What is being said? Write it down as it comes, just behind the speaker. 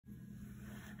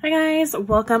Hi guys,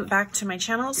 welcome back to my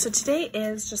channel. So today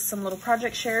is just some little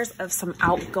project shares of some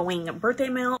outgoing birthday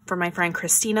mail for my friend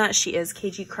Krystyna. She is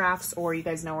KG Crafts, or you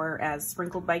guys know her as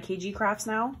Sprinkled by KG Crafts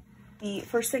now. The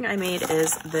first thing I made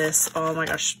is this, oh my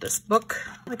gosh, this book,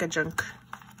 like a junk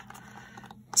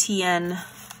TN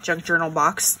junk journal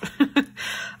box.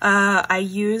 I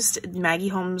used Maggie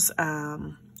Holmes'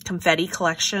 confetti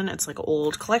collection. It's like an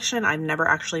old collection. I've never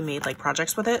actually made like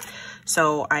projects with it,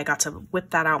 so I got to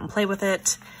whip that out and play with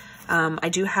it. I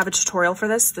do have a tutorial for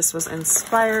this. This was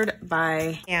inspired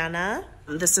by Anna.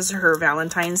 This is her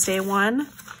Valentine's Day one.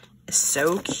 It's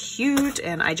so cute,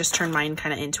 and I just turned mine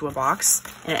kind of into a box,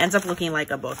 and it ends up looking like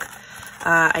a book.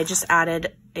 I just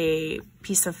added a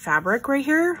piece of fabric right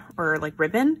here, or like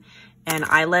ribbon, and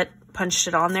eyelet punched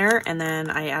it on there, and then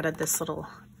I added this little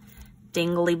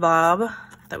dingly bob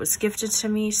that was gifted to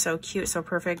me. So cute, so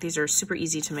perfect. These are super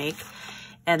easy to make.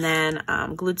 And then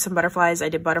glued some butterflies. I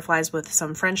did butterflies with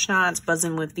some French knots.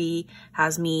 Buzzing with V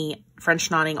has me French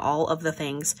knotting all of the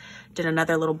things. Did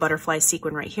another little butterfly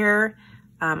sequin right here.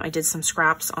 I did some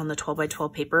scraps on the 12 by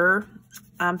 12 paper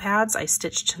pads. I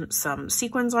stitched some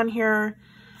sequins on here.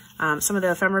 Some of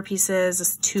the ephemera pieces.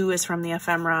 This 2 is from the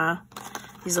ephemera.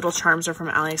 These little charms are from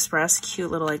AliExpress.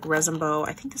 Cute little like resin bow.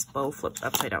 I think this bow flipped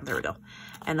upside down. There we go.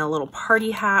 And a little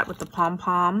party hat with the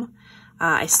pom-pom.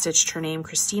 I stitched her name,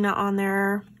 Krystyna, on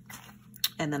there.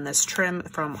 And then this trim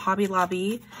from Hobby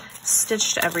Lobby.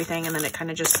 Stitched everything, and then it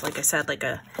kind of just, like I said, like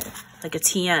a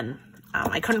TN.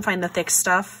 I couldn't find the thick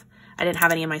stuff. I didn't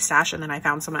have any in my stash, and then I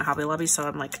found some at Hobby Lobby, so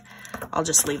I'm like, I'll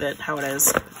just leave it how it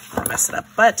is. I'll mess it up.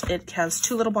 But it has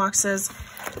 2 little boxes.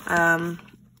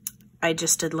 I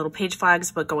just did little page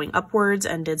flags, but going upwards,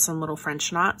 and did some little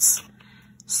French knots.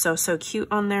 So cute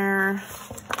on there.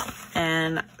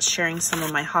 And sharing some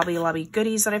of my Hobby Lobby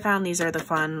goodies that I found. These are the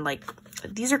fun, like,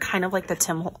 these are kind of like the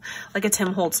Tim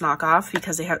Holtz knockoff,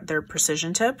 because they're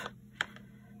precision tip.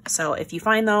 So if you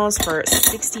find those for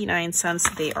 69 cents,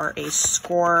 they are a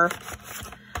score.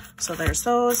 So there's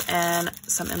those, and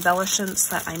some embellishments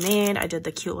that I made. I did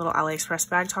the cute little AliExpress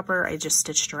bag topper. I just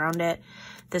stitched around it.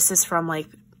 This is from like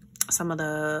some of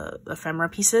the ephemera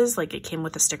pieces. Like it came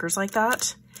with the stickers like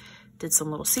that. Did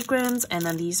some little sequins, and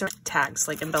then these are tags,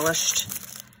 like embellished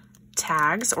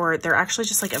tags, or they're actually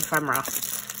just like ephemera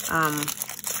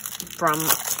from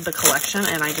the collection,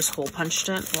 and I just hole punched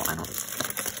it. Well, I don't know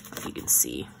if you can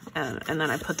see. And then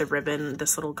I put the ribbon,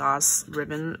 this little gauze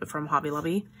ribbon from Hobby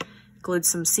Lobby. Glued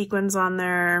some sequins on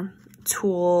there,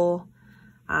 tulle.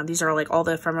 These are like all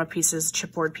the ephemera pieces,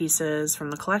 chipboard pieces from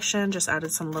the collection. Just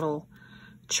added some little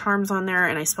charms on there,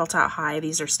 and I spelt out hi.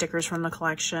 These are stickers from the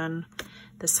collection.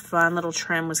 This fun little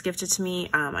trim was gifted to me.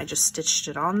 I just stitched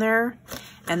it on there.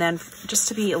 And then just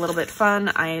to be a little bit fun,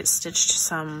 I stitched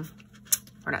some,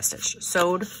 or not stitched,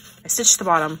 sewed. I stitched the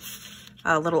bottom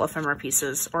little ephemera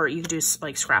pieces, or you could do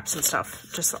like scraps and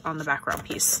stuff just on the background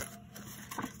piece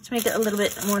to make it a little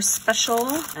bit more special.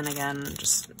 And again,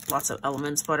 just lots of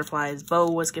elements, butterflies. Bow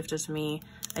was gifted to me.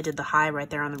 I did the hi right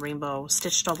there on the rainbow.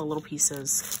 Stitched all the little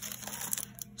pieces.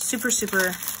 Super,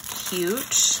 super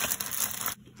cute.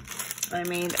 I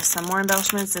made some more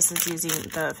embellishments. This is using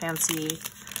the fancy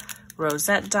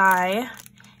rosette die,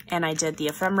 and I did the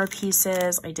ephemera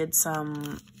pieces. I did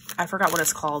some, I forgot what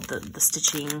it's called, the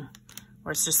stitching,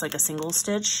 where it's just like a single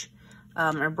stitch.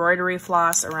 Embroidery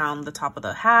floss around the top of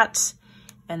the hat,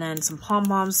 and then some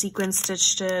pom-pom sequin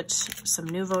stitched it, some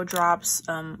Nuvo drops,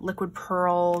 liquid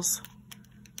pearls,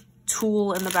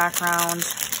 tulle in the background.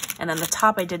 And then the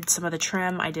top, I did some of the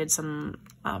trim. I did some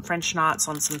French knots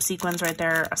on some sequins right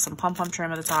there, some pom-pom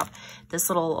trim at the top. This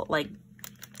little like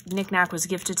knick-knack was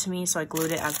gifted to me, so I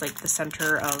glued it as like the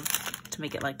center of, to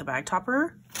make it like the bag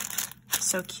topper.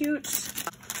 So cute.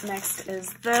 Next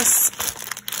is this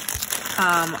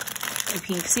a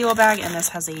pink seal bag, and this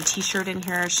has a t-shirt in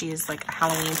here. She's like a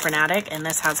Halloween fanatic, and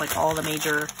this has like all the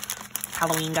major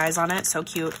Halloween guys on it. So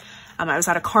cute. I was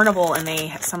at a carnival, and they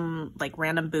had some like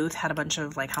random booth had a bunch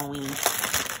of like Halloween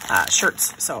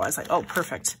shirts. So I was like, oh,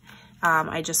 perfect.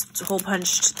 I just hole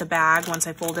punched the bag once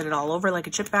I folded it all over like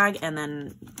a chip bag, and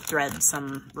then thread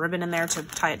some ribbon in there to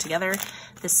tie it together.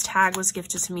 This tag was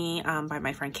gifted to me by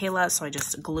my friend Kayla, so I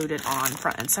just glued it on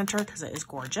front and center because it is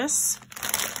gorgeous.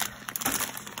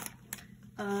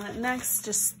 Next,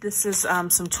 this is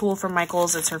some tulle from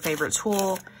Michael's. It's her favorite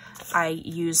tulle. I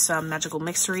used some magical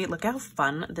mixery. Look how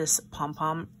fun this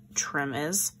pom-pom trim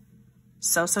is.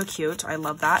 So cute. I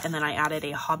love that. And then I added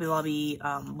a Hobby Lobby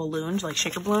balloon, like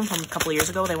shaker balloon from a couple of years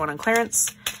ago. They went on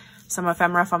clearance. Some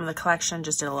ephemera from the collection.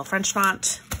 Just did a little French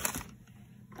knot.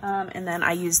 And then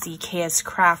I used the KS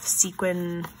Craft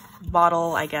sequin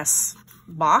bottle, I guess,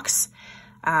 box.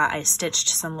 I stitched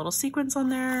some little sequins on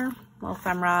there, little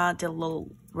ephemera, did a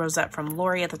little rosette from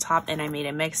Lori at the top, and I made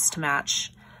a mix to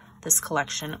match this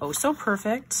collection. Oh, so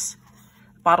perfect.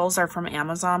 Bottles are from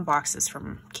Amazon, boxes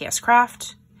from KS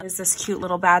Craft. Is this cute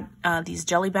little bag, these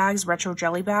jelly bags, retro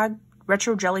jelly bag,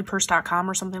 retrojellypurse.com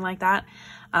or something like that.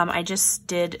 I just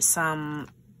did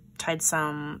tied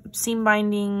some seam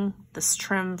binding, this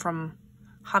trim from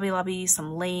Hobby Lobby,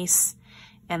 some lace,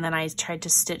 and then I tried to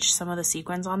stitch some of the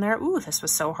sequins on there. Ooh, this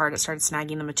was so hard. It started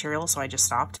snagging the material, so I just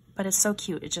stopped. But it's so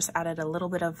cute. It just added a little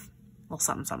bit of, well,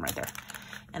 something right there.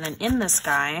 And then in this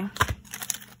guy,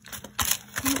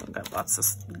 ooh, got lots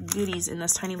of goodies in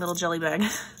this tiny little jelly bag.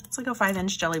 It's like a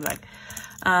 5-inch jelly bag.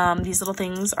 These little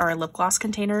things are lip gloss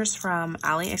containers from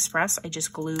AliExpress. I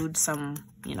just glued some,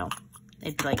 you know,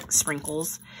 it'd be like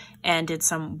sprinkles, and did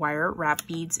some wire wrap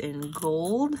beads in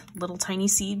gold, little tiny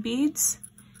seed beads,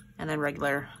 and then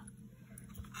regular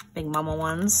big mama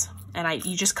ones. And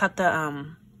you just cut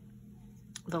the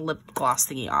lip gloss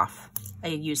thingy off. I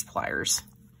used pliers.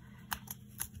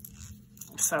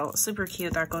 So super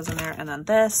cute, that goes in there. And then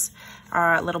this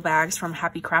are little bags from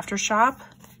Happy Crafter Shop.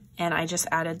 And I just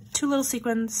added 2 little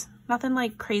sequins, nothing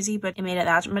like crazy, but it made it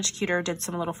that much cuter. Did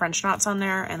some little French knots on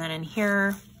there. And then in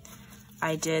here,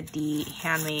 I did the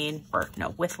handmade, or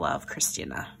no, with love,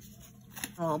 Krystinas.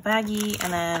 A little baggie,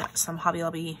 and then some Hobby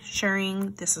Lobby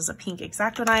sharing. This is a pink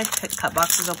X-Acto knife, cut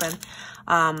boxes open.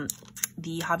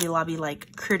 The Hobby Lobby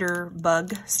like critter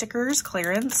bug stickers,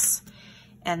 clearance.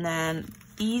 And then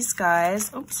these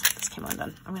guys, oops, this came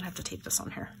undone. I'm gonna have to tape this on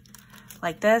here.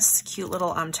 Like this, cute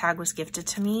little tag was gifted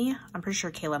to me. I'm pretty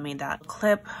sure Kayla made that.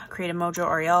 Clip, Creative Mojo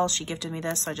Ariel, she gifted me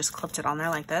this, so I just clipped it on there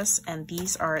like this. And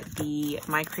these are the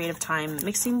My Creative Time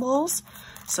mixing bowls.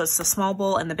 So it's the small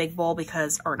bowl and the big bowl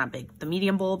because, or not big, the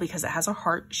medium bowl because it has a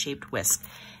heart-shaped whisk.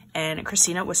 And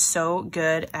Krystinas was so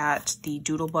good at the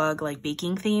Doodlebug like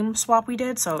baking theme swap we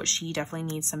did, so she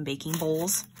definitely needs some baking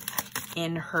bowls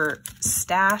in her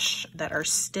stash that are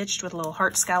stitched with a little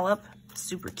heart scallop.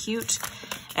 Super cute.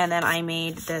 And then I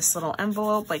made this little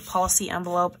envelope, like policy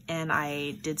envelope, and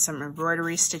I did some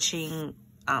embroidery stitching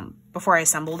before I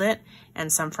assembled it,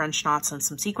 and some French knots and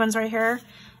some sequins right here.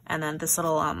 And then this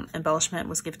little embellishment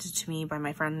was gifted to me by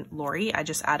my friend Lori. I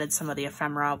just added some of the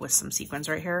ephemera with some sequins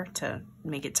right here to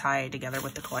make it tie together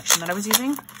with the collection that I was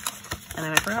using. And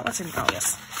then I forgot what's in, oh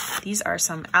yes. These are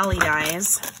some Ali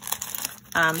dies.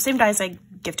 Same dies I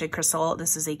gifted Crystal.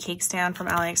 This is a cake stand from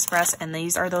AliExpress, and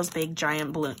these are those big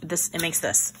giant balloon. It makes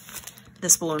this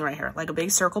balloon right here, like a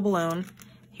big circle balloon.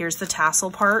 Here's the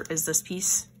tassel part, is this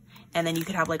piece, and then you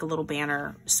could have like a little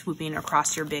banner swooping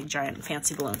across your big giant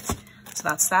fancy balloons. So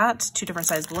that's that, 2 different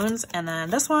size balloons. And then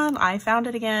this one, I found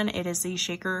it again. It is the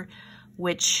Shaker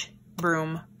Witch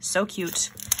broom, so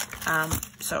cute.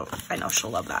 So I know she'll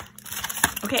love that.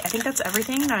 Okay, I think that's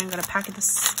everything. Now I'm gonna packet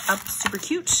this up super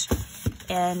cute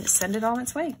and send it on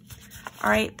its way. All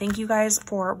right, thank you guys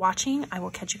for watching. I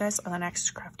will catch you guys on the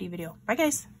next crafty video. Bye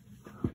guys.